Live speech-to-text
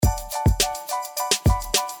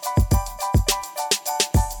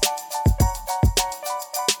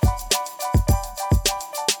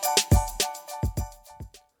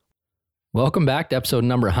Welcome back to episode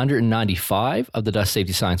number 195 of the Dust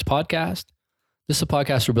Safety Science Podcast. This is a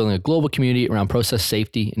podcast for building a global community around process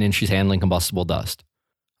safety and industries handling combustible dust.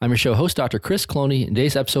 I'm your show host, Dr. Chris Cloney. In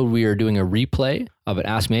today's episode, we are doing a replay of an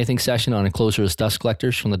Ask Me Anything session on enclosureless dust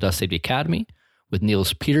collectors from the Dust Safety Academy with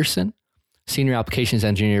Niels Petersen, Senior Applications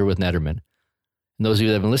Engineer with Netterman. And those of you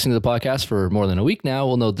that have been listening to the podcast for more than a week now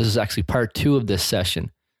will know this is actually part 2 of this session.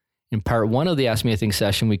 In part 1 of the Ask Me Anything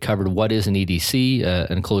session, we covered what is an EDC,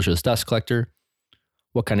 an enclosureless dust collector,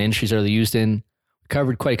 what kind of industries are they used in. We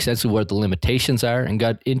covered quite extensively what the limitations are and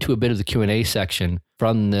got into a bit of the Q&A section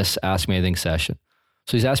from this Ask Me Anything session.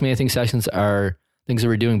 So these Ask Me Anything sessions are things that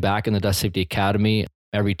we're doing back in the Dust Safety Academy.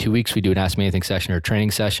 Every 2 weeks, we do an Ask Me Anything session or a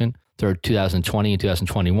training session throughout 2020 and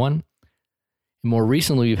 2021. And more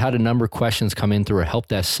recently, we've had a number of questions come in through our help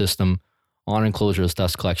desk system on enclosureless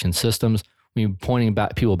dust collection systems. We've been pointing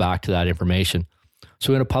people back to that information.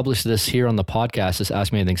 So we're going to publish this here on the podcast, this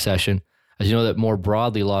Ask Me Anything session. As you know that more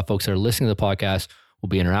broadly, a lot of folks that are listening to the podcast will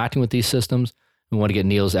be interacting with these systems. We want to get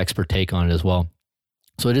Niels' expert take on it as well.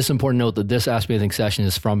 So it is important to note that this Ask Me Anything session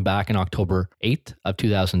is from back in October 8th of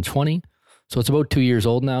 2020. So it's about 2 years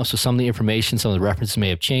old now. So some of the information, some of the references may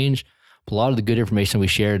have changed, but a lot of the good information we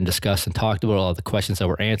shared and discussed and talked about, a lot of the questions that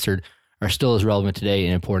were answered are still as relevant today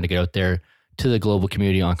and important to get out there to the global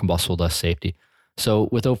community on combustible dust safety. So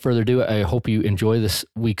without further ado, I hope you enjoy this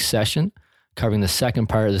week's session, covering the second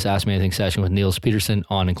part of this Ask Me Anything session with Niels Petersen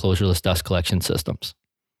on enclosureless dust collection systems.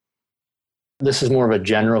 This is more of a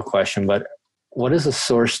general question, but what is the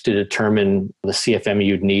source to determine the CFM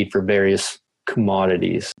you'd need for various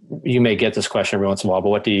commodities? You may get this question every once in a while, but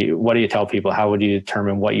what do you tell people? How would you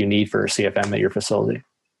determine what you need for a CFM at your facility?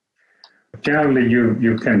 Generally,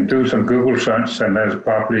 you can do some Google search, and there's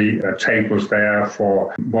probably tables there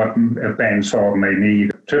for what a bandsaw may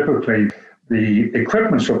need. Typically, the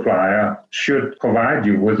equipment supplier should provide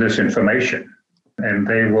you with this information, and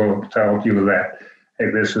they will tell you that,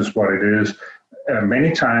 hey, this is what it is.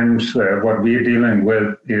 Many times, what we're dealing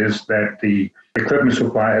with is that the equipment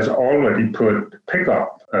supplier has already put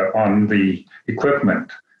pickup on the equipment,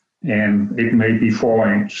 and it may be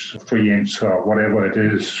 4-inch, 3-inch, or whatever it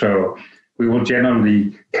is. So we will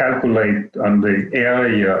generally calculate on the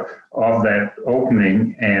area of that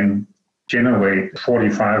opening and generate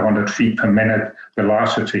 4,500 feet per minute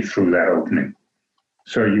velocity through that opening.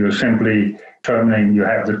 So you're simply determining you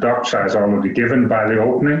have the duct size already given by the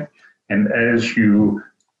opening, and as you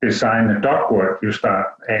design the ductwork, you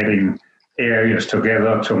start adding areas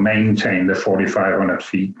together to maintain the 4,500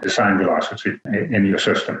 feet design velocity in your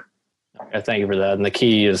system. Okay, thank you for that. And the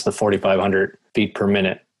key is the 4,500 feet per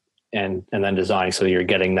minute. And then designing so you're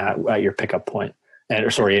getting that at your pickup point, in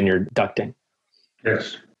your ducting.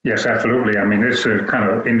 Yes, absolutely. I mean, it's a kind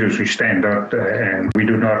of industry standard, and we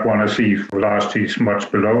do not want to see velocities much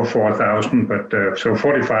below 4,000, but so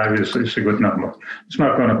 45 is a good number. It's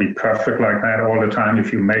not going to be perfect like that all the time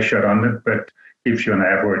if you measure on it, but gives you an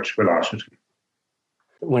average velocity.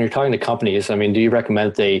 When you're talking to companies, I mean, do you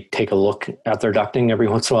recommend they take a look at their ducting every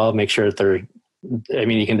once in a while, make sure that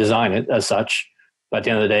you can design it as such, but at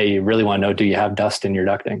the end of the day, you really want to know, do you have dust in your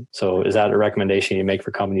ducting? So is that a recommendation you make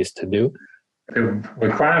for companies to do? The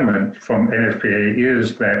requirement from NFPA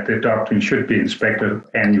is that the ducting should be inspected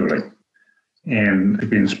annually and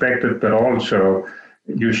be inspected, but also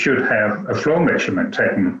you should have a flow measurement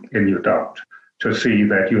taken in your duct to see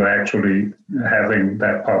that you're actually having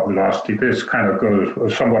that pulp velocity. This kind of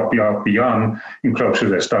goes somewhat beyond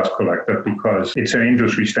enclosureless dust collector because it's an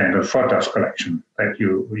industry standard for dust collection that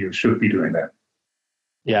you should be doing that.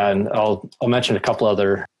 Yeah, and I'll mention a couple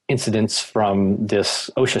other incidents from this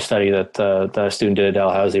OSHA study that a student did at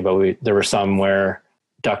Dalhousie, but there were some where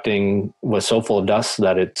ducting was so full of dust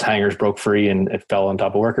that its hangers broke free and it fell on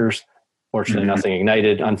top of workers. Fortunately, nothing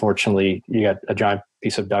ignited. Unfortunately, you got a giant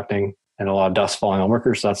piece of ducting and a lot of dust falling on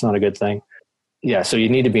workers, so that's not a good thing. Yeah, so you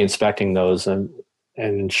need to be inspecting those and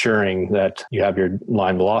ensuring that you have your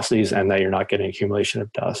line velocities and that you're not getting accumulation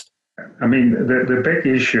of dust. I mean, the big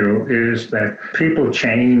issue is that people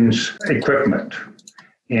change equipment.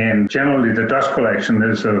 And generally, the dust collection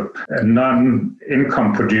is a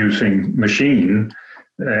non-income producing machine.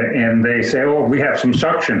 And they say, oh, we have some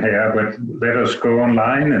suction here, but let us go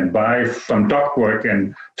online and buy some ductwork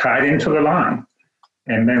and tie it into the line.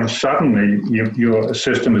 And then suddenly your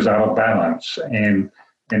system is out of balance and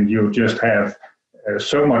you just have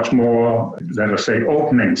so much more, let us say,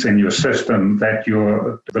 openings in your system that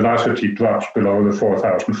your velocity drops below the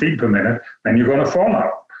 4,000 feet per minute, then you're going to fall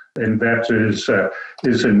out. And that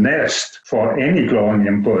is a nest for any glowing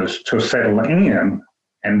impulse to settle in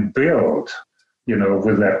and build,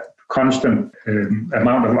 with that constant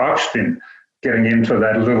amount of oxygen getting into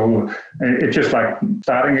that little, it's just like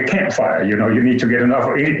starting a campfire. You need to get enough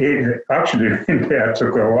oxygen in there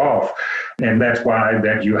to go off. And that's why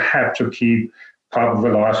that you have to keep proper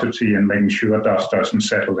velocity and making sure dust doesn't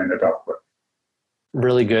settle in the ductwork.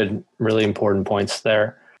 Really good, really important points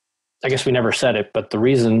there. I guess we never said it, but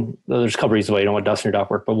there's a couple reasons why you don't want dust in your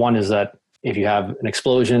ductwork. But one is that if you have an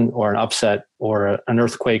explosion or an upset or an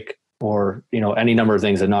earthquake or, any number of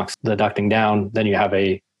things that knocks the ducting down, then you have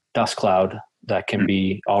a dust cloud that can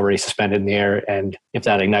be already suspended in the air. And if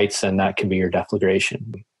that ignites, then that can be your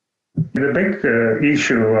deflagration. The big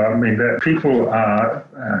issue, that people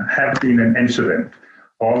have been an incident.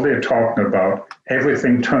 All they're talking about,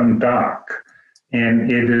 everything turned dark.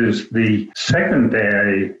 And it is the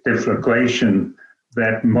secondary deflagration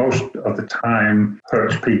that most of the time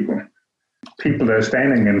hurts people. People that are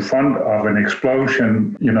standing in front of an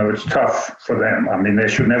explosion, it's tough for them. They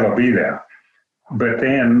should never be there. But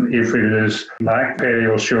then if it is like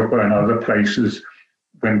Perry Sugar and other places,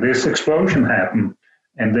 when this explosion happened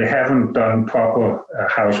and they haven't done proper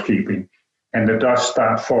housekeeping and the dust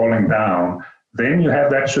starts falling down, then you have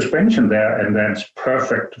that suspension there, and that's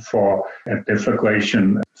perfect for a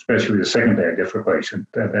deflagration, especially the secondary deflagration,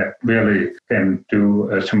 that really can do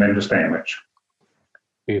tremendous damage.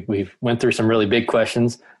 We've went through some really big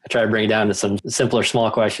questions. I try to bring it down to some simpler, small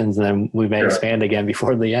questions, and then we may expand again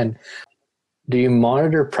before the end. Do you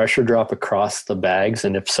monitor pressure drop across the bags?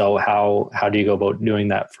 And if so, how do you go about doing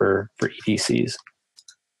that for EDCs?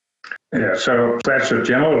 Yeah, so that's a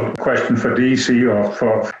general question for DC or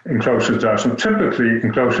for enclosures dust. And typically,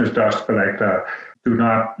 enclosures dust collector do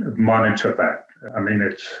not monitor that.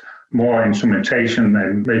 It's more instrumentation,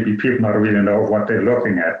 and maybe people not really know what they're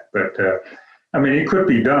looking at. But it could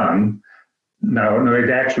be done. No, it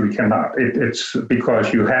actually cannot. It's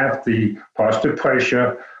because you have the positive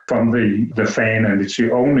pressure from the fan, and it's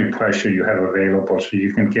the only pressure you have available. So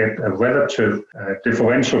you can get a relative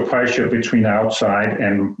differential pressure between outside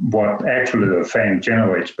and what actually the fan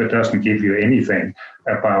generates, but doesn't give you anything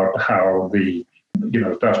about how the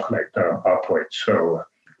dust collector operates. So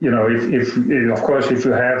if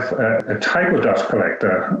you have a type of dust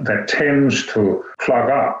collector that tends to clog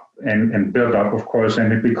up and build up, of course,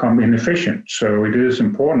 then it becomes inefficient. So it is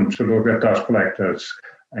important to look at dust collectors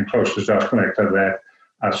and closest dust collector that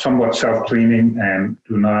are somewhat self-cleaning and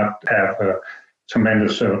do not have a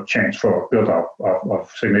tremendous chance for build-up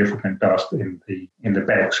of significant dust in the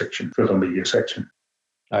bag section, filter media section.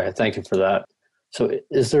 All right, thank you for that. So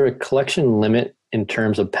is there a collection limit in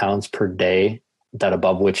terms of pounds per day that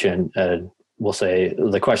above which, we'll say,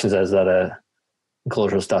 the question says that a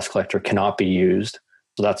enclosures dust collector cannot be used?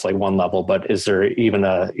 So that's like one level, but is there even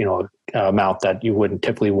a amount that you wouldn't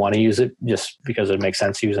typically want to use it just because it makes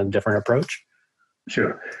sense to use a different approach?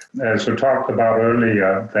 Sure. As we talked about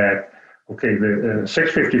earlier, the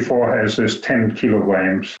 654 has this 10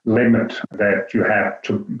 kilograms limit that you have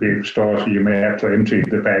to be stored, so you may have to empty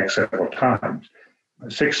the bag several times.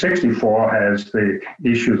 664 has the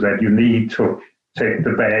issue that you need to take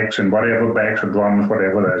the bags and whatever bags or drums,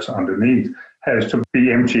 whatever that's underneath, has to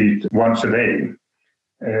be emptied once a day.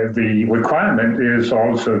 The requirement is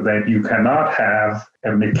also that you cannot have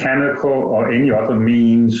a mechanical or any other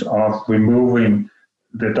means of removing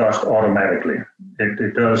the dust automatically.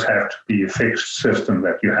 It does have to be a fixed system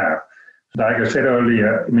that you have. Like I said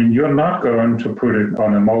earlier, you're not going to put it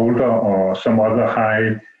on a molder or some other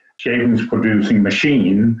high shavings producing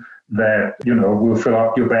machine that, will fill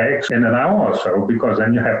up your bags in an hour or so, because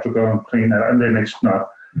then you have to go and clean it, and then it's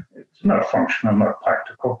not functional, not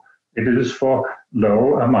practical. It is for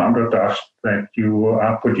low amount of dust that you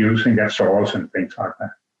are producing at soils and things like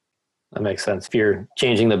that. That makes sense. If you're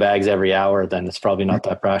changing the bags every hour, then it's probably not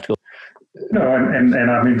that practical. No,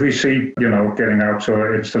 and we see, getting out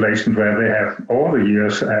to installations where they have all the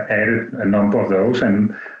years added a number of those,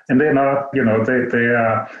 and they're not, they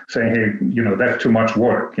are saying, hey, that's too much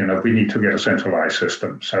work. We need to get a centralized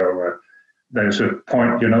system. So there's a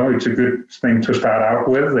point, it's a good thing to start out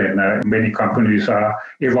with, and many companies are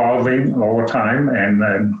evolving over time,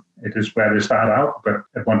 and it is where they start out, but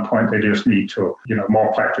at one point they just need to,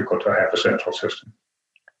 more practical to have a central system.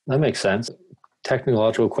 That makes sense.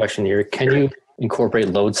 Technological question here. Can you incorporate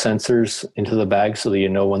load sensors into the bag so that you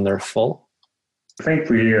know when they're full? I think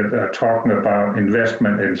we are talking about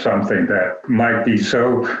investment in something that might be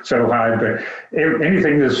so high, but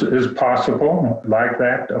anything is possible like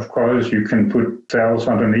that. Of course, you can put cells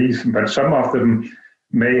underneath, but some of them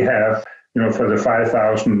may have, for the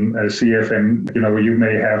 5,000 CFM, you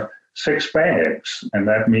may have 6 bags, and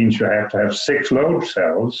that means you have to have 6 load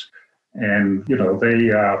cells, and, they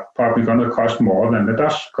are probably going to cost more than the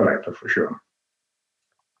dust collector for sure.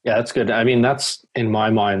 Yeah, that's good. I mean, that's in my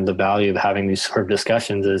mind, the value of having these sort of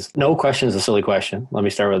discussions is no question is a silly question. Let me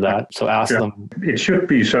start with that. So ask them. It should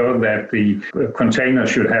be so that the container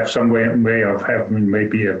should have some way of having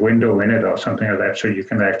maybe a window in it or something like that so you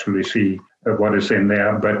can actually see what is in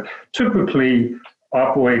there. But typically,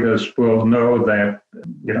 operators will know that,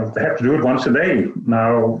 they have to do it once a day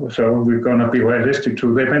now. So we're going to be realistic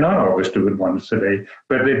too. They may not always do it once a day,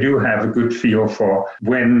 but they do have a good feel for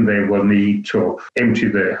when they will need to empty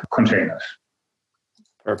the containers.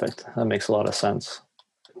 Perfect. That makes a lot of sense.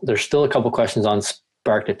 There's still a couple questions on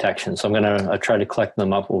spark detection. So I'm going to try to collect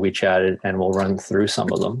them up while we chatted and we'll run through some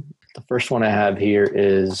of them. The first one I have here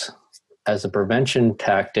is, as a prevention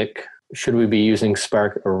tactic, should we be using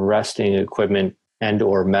spark arresting equipment and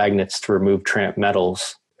or magnets to remove tramp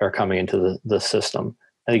metals that are coming into the system?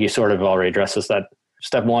 I think you sort of already addressed this, that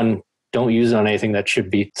step one, don't use it on anything that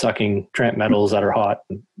should be sucking tramp metals that are hot.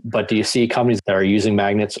 But do you see companies that are using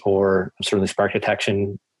magnets or certainly spark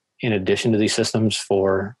detection in addition to these systems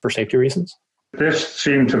for safety reasons? This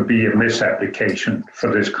seems to be a misapplication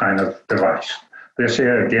for this kind of device. This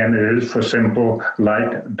here, again, is for simple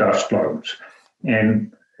light dust globes.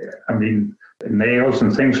 And I mean, nails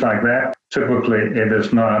and things like that, typically it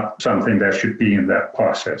is not something that should be in that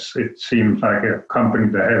process. It seems like a company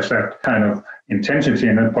that has that kind of intensity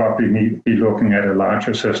in it probably need to be looking at a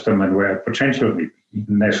larger system and where potentially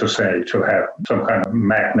necessary to have some kind of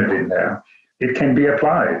magnet in there. It can be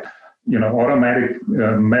applied. Automatic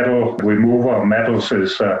metal removal of metals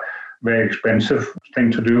is a very expensive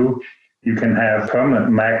thing to do. You can have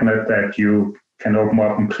permanent magnet that you can open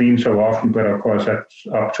up and clean so often, but of course that's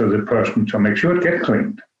up to the person to make sure it gets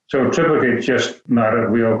cleaned. So typically it's just not a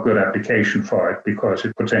real good application for it because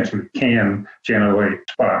it potentially can generate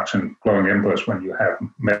sparks and glowing embers when you have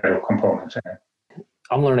metal components in it.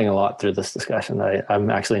 I'm learning a lot through this discussion. I'm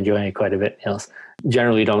actually enjoying it quite a bit.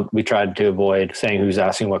 Generally we try to avoid saying who's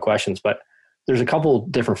asking what questions, but there's a couple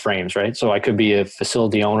different frames, right? So I could be a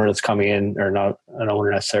facility owner that's coming in, or not an owner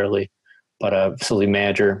necessarily, but a facility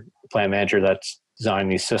manager, plant manager that's designing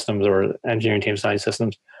these systems, or engineering team designing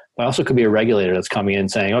systems. But I also could be a regulator that's coming in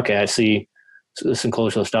saying, okay, I see this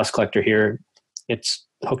enclosed dust collector here. It's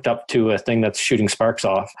hooked up to a thing that's shooting sparks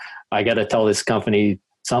off. I got to tell this company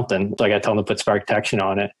something. So I got to tell them to put spark detection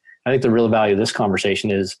on it. I think the real value of this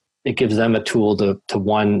conversation is it gives them a tool to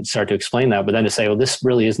one, start to explain that, but then to say, well, this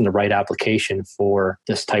really isn't the right application for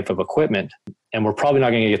this type of equipment. And we're probably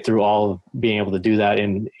not going to get through all of being able to do that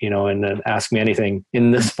in Ask Me Anything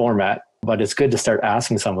in this format, but it's good to start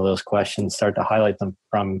asking some of those questions, start to highlight them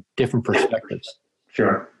from different perspectives.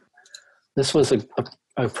 Sure. This was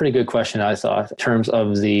a pretty good question, I thought, in terms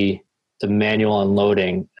of the manual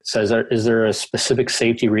unloading. It says, is there a specific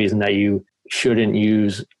safety reason that you shouldn't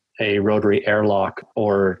use a rotary airlock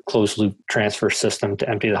or closed loop transfer system to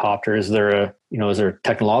empty the hopper? Is there a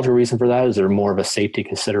technological reason for that? Is there more of a safety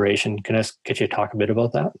consideration? Can I get you to talk a bit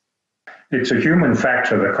about that? It's a human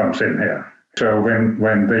factor that comes in here. So when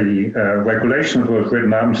the regulations was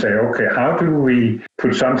written up and say, okay, how do we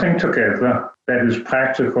put something together that is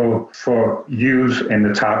practical for use in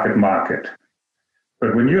the target market?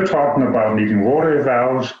 But when you're talking about needing rotary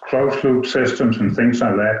valves, closed loop systems and things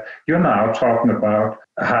like that, you're now talking about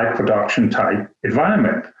a high production type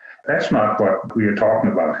environment. That's not what we are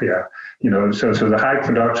talking about here. So the high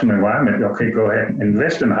production environment, okay, go ahead and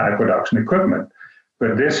invest in high production equipment.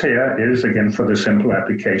 But this here is, again, for the simple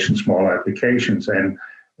applications, small applications. And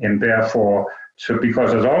therefore, so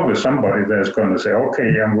because there's always somebody that's going to say,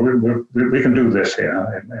 okay, we can do this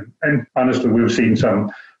here. And honestly, we've seen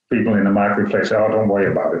some people in the marketplace say, oh, don't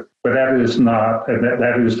worry about it. But that is not,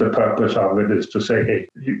 that is the purpose of it, is to say, hey,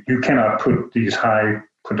 you cannot put these high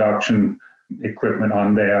production equipment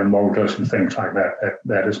on there, motors and things like that.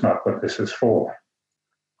 That is not what this is for.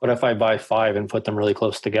 What if I buy 5 and put them really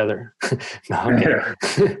close together? Yes.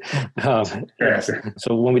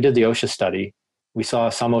 So when we did the OSHA study, we saw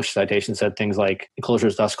some OSHA citations said things like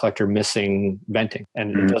enclosures dust collector missing venting,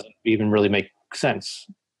 and it doesn't even really make sense.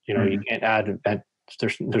 You can't add vent.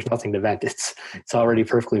 There's nothing to vent. It's already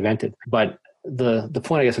perfectly vented. But the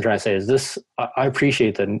point I guess I'm trying to say is this: I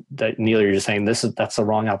appreciate that Neil, you're just saying that's the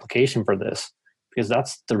wrong application for this, because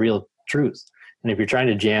that's the real truth. And if you're trying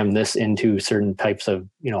to jam this into certain types of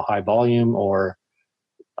high volume or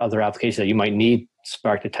other applications that you might need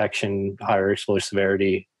spark detection, higher exposure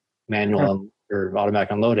severity, manual or automatic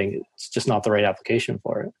unloading, it's just not the right application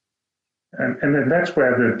for it. And then that's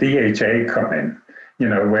where the DHA come in.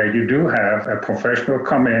 Where you do have a professional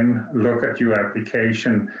come in, look at your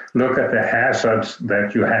application, look at the hazards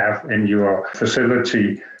that you have in your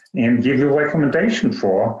facility, and give you a recommendation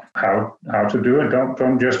for how to do it.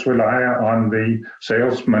 Don't just rely on the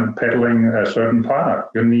salesman peddling a certain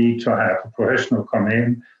product. You need to have a professional come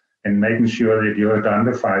in and making sure that you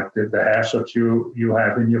identify the hazards you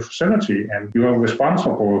have in your facility, and you are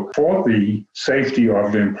responsible for the safety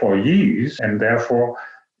of the employees, and therefore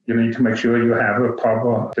you need to make sure you have a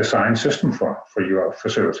proper design system for your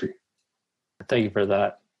facility. Thank you for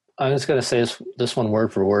that. I'm just going to say this one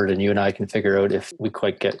word for word, and you and I can figure out if we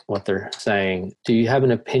quite get what they're saying. Do you have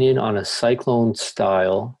an opinion on a cyclone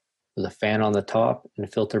style with a fan on the top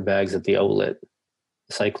and filter bags at the outlet?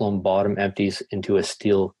 The cyclone bottom empties into a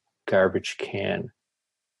steel garbage can.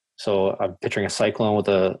 So I'm picturing a cyclone with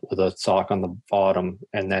a sock on the bottom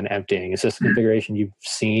and then emptying. Is this a configuration you've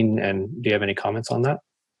seen, and do you have any comments on that?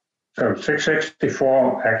 So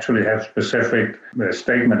 664 actually has specific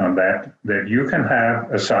statement on that you can have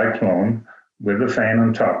a cyclone with a fan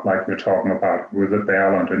on top, like we're talking about, with a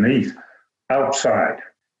barrel underneath, outside.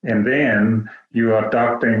 And then you are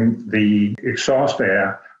ducting the exhaust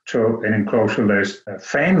air to an enclosure-less,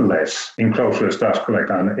 fan-less enclosure-less dust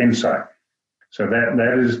collector on the inside. So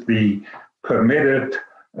that is the permitted,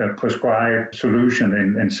 prescribed solution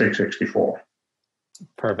in 664.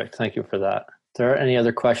 Perfect. Thank you for that. If there are any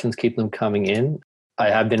other questions, keep them coming in. I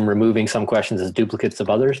have been removing some questions as duplicates of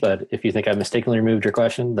others, but if you think I mistakenly removed your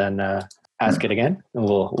question, then ask it again, and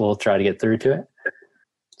we'll try to get through to it.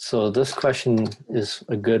 So this question is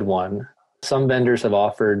a good one. Some vendors have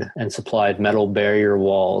offered and supplied metal barrier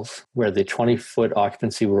walls where the 20-foot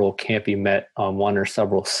occupancy rule can't be met on one or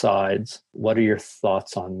several sides. What are your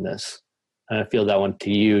thoughts on this? And I feel that one to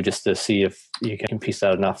you just to see if you can piece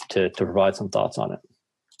that enough to provide some thoughts on it.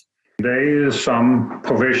 There is some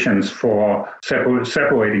provisions for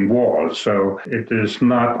separating walls, so it is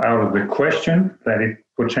not out of the question that it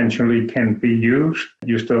potentially can be used.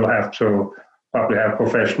 You still have to probably have a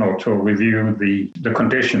professional to review the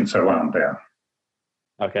conditions around there.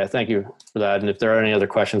 Okay, thank you for that. And if there are any other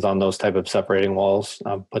questions on those type of separating walls,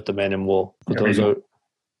 put them in and we'll put those out.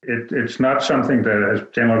 It's not something that has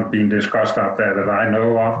generally been discussed out there that I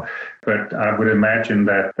know of, but I would imagine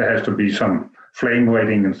that there has to be some flame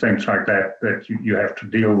rating and things like that you have to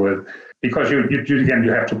deal with, because you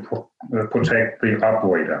have to protect the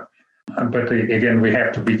operator. But again, we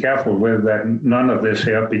have to be careful with that. None of this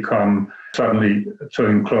here become suddenly to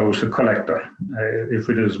enclose the collector. If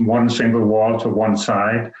it is one single wall to one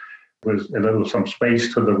side with some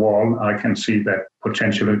space to the wall, I can see that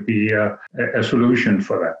potentially be a solution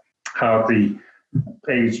for that. How the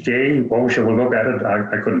AHJ, OSHA will look at it,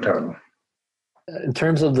 I couldn't tell you. In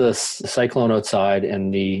terms of the cyclone outside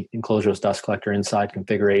and the enclosure dust collector inside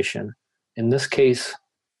configuration, in this case,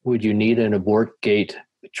 would you need an abort gate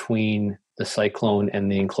between the cyclone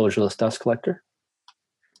and the enclosureless dust collector?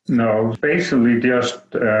 No, basically just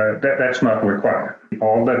that's not required.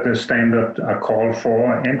 All that the standard are called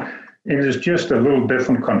for, and it is just a little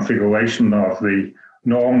different configuration of the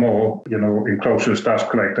normal, enclosureless dust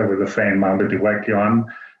collector with a fan mounted directly on.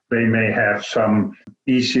 They may have some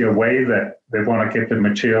easier way that they want to get the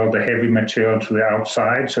heavy material to the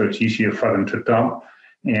outside, so it's easier for them to dump.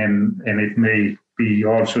 And it may be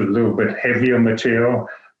also a little bit heavier material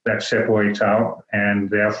that separates out, and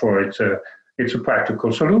therefore it's a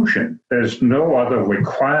practical solution. There's no other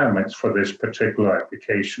requirements for this particular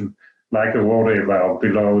application, like a rotary valve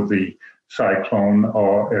below the cyclone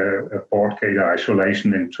or a abort gate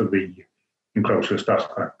isolation into the enclosure dust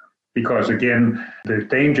collector. Because again, the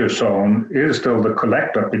danger zone is still the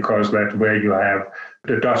collector, because that's where you have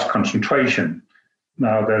the dust concentration.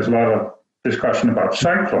 Now, there's a lot of discussion about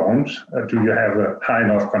cyclones. Do you have a high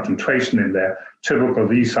enough concentration in there?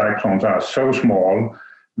 Typically, these cyclones are so small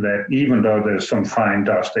that even though there's some fine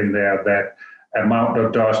dust in there, that amount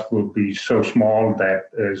of dust will be so small that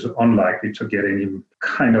is unlikely to get any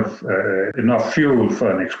kind of enough fuel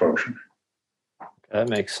for an explosion. That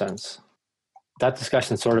makes sense. That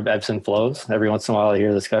discussion sort of ebbs and flows. Every once in a while I hear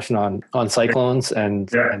a discussion on cyclones and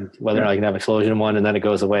whether or not you can have explosion in one, and then it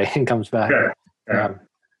goes away and comes back.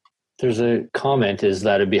 There's a comment is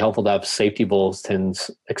that it'd be helpful to have safety bulletins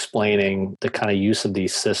explaining the kind of use of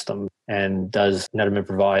these systems, and does Netterman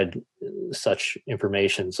provide such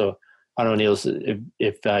information? So I don't know, Niels,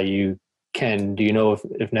 if you can, do you know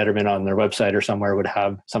if Netterman on their website or somewhere would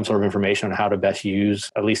have some sort of information on how to best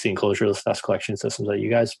use at least the enclosureless dust collection systems that you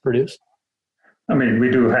guys produce? I mean, we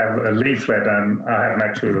do have a leaflet, and I haven't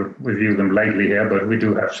actually reviewed them lately here, but we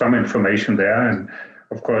do have some information there. And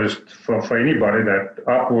of course, for anybody that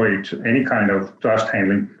operates any kind of dust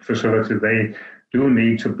handling facility, do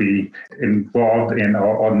need to be involved in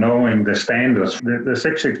or knowing the standards. The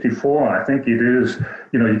 664, I think it is,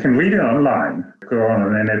 you can read it online. Go on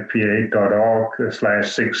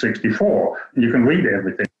nfpa.org/664. You can read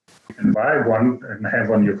everything. You can buy one and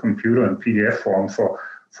have on your computer in PDF form for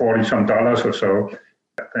 $40-some or so.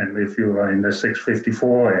 And if you are in the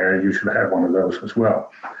 654 area, you should have one of those as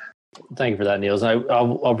well. Thank you for that, Niels.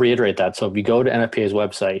 I'll reiterate that. So if you go to NFPA's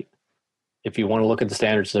website, if you want to look at the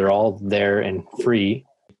standards, they're all there and free.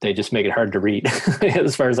 They just make it hard to read,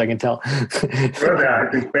 as far as I can tell. Well, I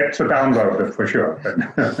think better to download it for sure.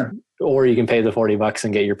 Or you can pay the $40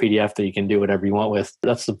 and get your PDF that you can do whatever you want with.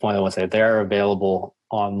 That's the point I want to say. They are available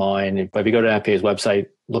online. But if you go to NFPA's website,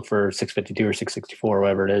 look for 652 or 664 or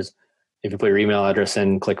whatever it is. If you put your email address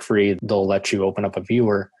in, click free, they'll let you open up a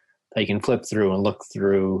viewer that you can flip through and look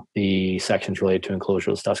through the sections related to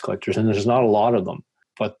enclosureless dust collectors. And there's not a lot of them,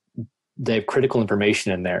 but they have critical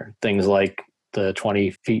information in there. Things like the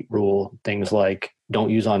 20 feet rule, things like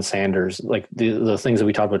don't use on sanders. Like the things that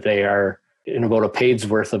we talked about today are in about a page's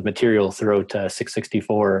worth of material throughout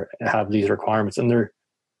 664 have these requirements. And they're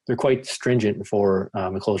quite stringent for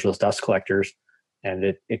enclosureless dust collectors. And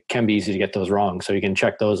it can be easy to get those wrong. So you can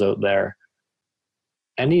check those out there.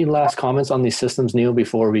 Any last comments on these systems, Neil,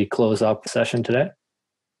 before we close up the session today?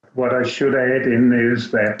 What I should add in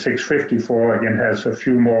is that 654 again has a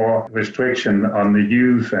few more restrictions on the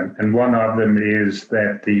use, and one of them is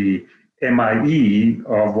that the MIE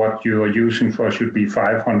of what you are using for should be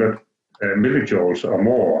 500 millijoules or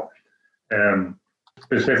more.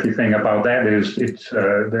 Specific thing about that is it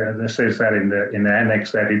says that in the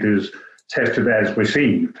annex that it is tested as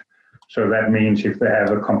received. So that means if they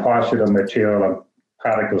have a composite of material of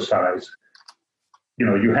particle size,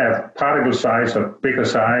 you have particle size of bigger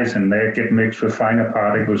size and they get mixed with finer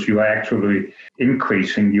particles, you are actually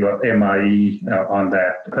increasing your MIE on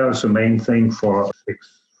that. That was the main thing for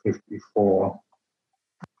 654.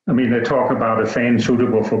 I mean, they talk about a fan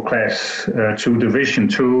suitable for class 2 division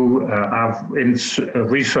 2. I've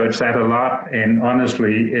researched that a lot, and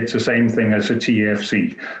honestly, it's the same thing as a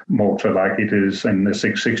TFC motor, like it is in the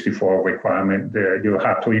 664 requirement. You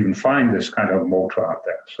have to even find this kind of motor out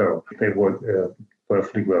there. So they work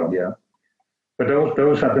perfectly well, yeah. But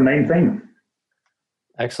those are the main thing.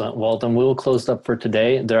 Excellent. Well, then we'll close up for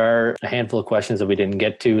today. There are a handful of questions that we didn't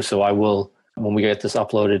get to, so I will, when we get this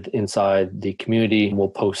uploaded inside the community, we'll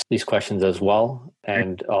post these questions as well.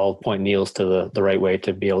 And I'll point Niels to the right way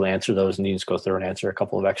to be able to answer those, and you just go through and answer a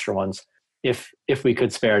couple of extra ones. If we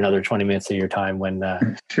could spare another 20 minutes of your time when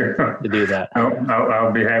sure. to do that.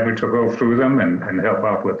 I'll be happy to go through them and help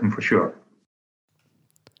out with them for sure.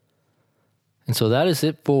 And so that is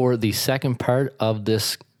it for the second part of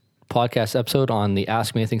this podcast episode on the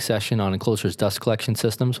Ask Me Anything session on enclosures dust collection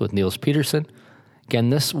systems with Niels Peterson.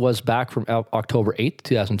 Again, this was back from October 8th,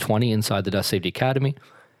 2020 inside the Dust Safety Academy.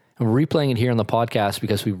 And we're replaying it here on the podcast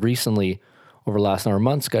because we recently, over the last number of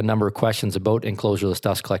months, got a number of questions about enclosureless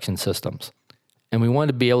dust collection systems. And we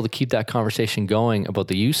wanted to be able to keep that conversation going about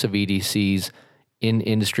the use of EDCs in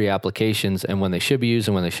industry applications and when they should be used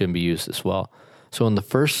and when they shouldn't be used as well. So in the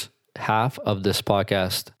first half of this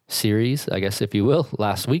podcast series, I guess, if you will,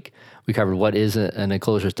 last week, we covered what is an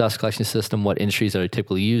enclosures dust collection system, what industries are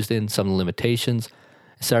typically used in, some of the limitations,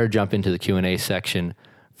 and started to jump into the Q&A section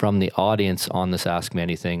from the audience on this Ask Me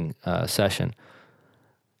Anything session.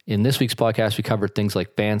 In this week's podcast, we covered things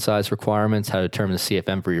like fan size requirements, how to determine the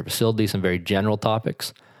CFM for your facility, some very general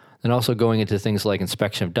topics, and also going into things like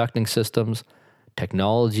inspection of ducting systems,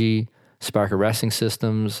 technology, spark arresting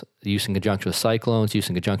systems, use in conjunction with cyclones, use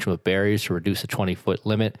in conjunction with barriers to reduce a 20-foot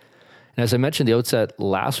limit. And as I mentioned at the outset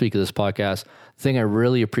last week of this podcast, the thing I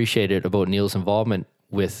really appreciated about Niels' involvement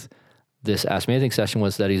with this Ask Me Anything session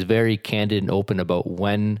was that he's very candid and open about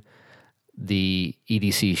when the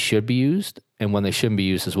EDC should be used and when they shouldn't be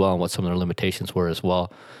used as well, and what some of their limitations were as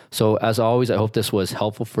well. So as always, I hope this was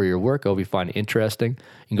helpful for your work. I hope you find it interesting.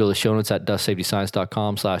 You can go to the show notes at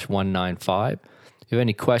dustsafetyscience.com/195. If you have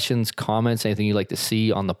any questions, comments, anything you'd like to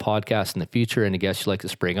see on the podcast in the future, any guests you'd like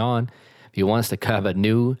to bring on, if you want us to have a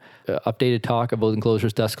new updated talk about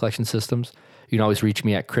enclosures dust collection systems, you can always reach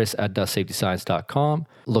me at chris@dustsafetyscience.com.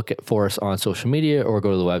 Look for us on social media or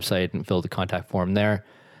go to the website and fill the contact form there.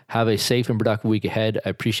 Have a safe and productive week ahead. I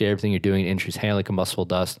appreciate everything you're doing in industries handling combustible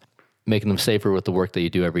dust, making them safer with the work that you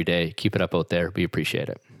do every day. Keep it up out there. We appreciate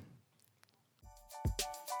it.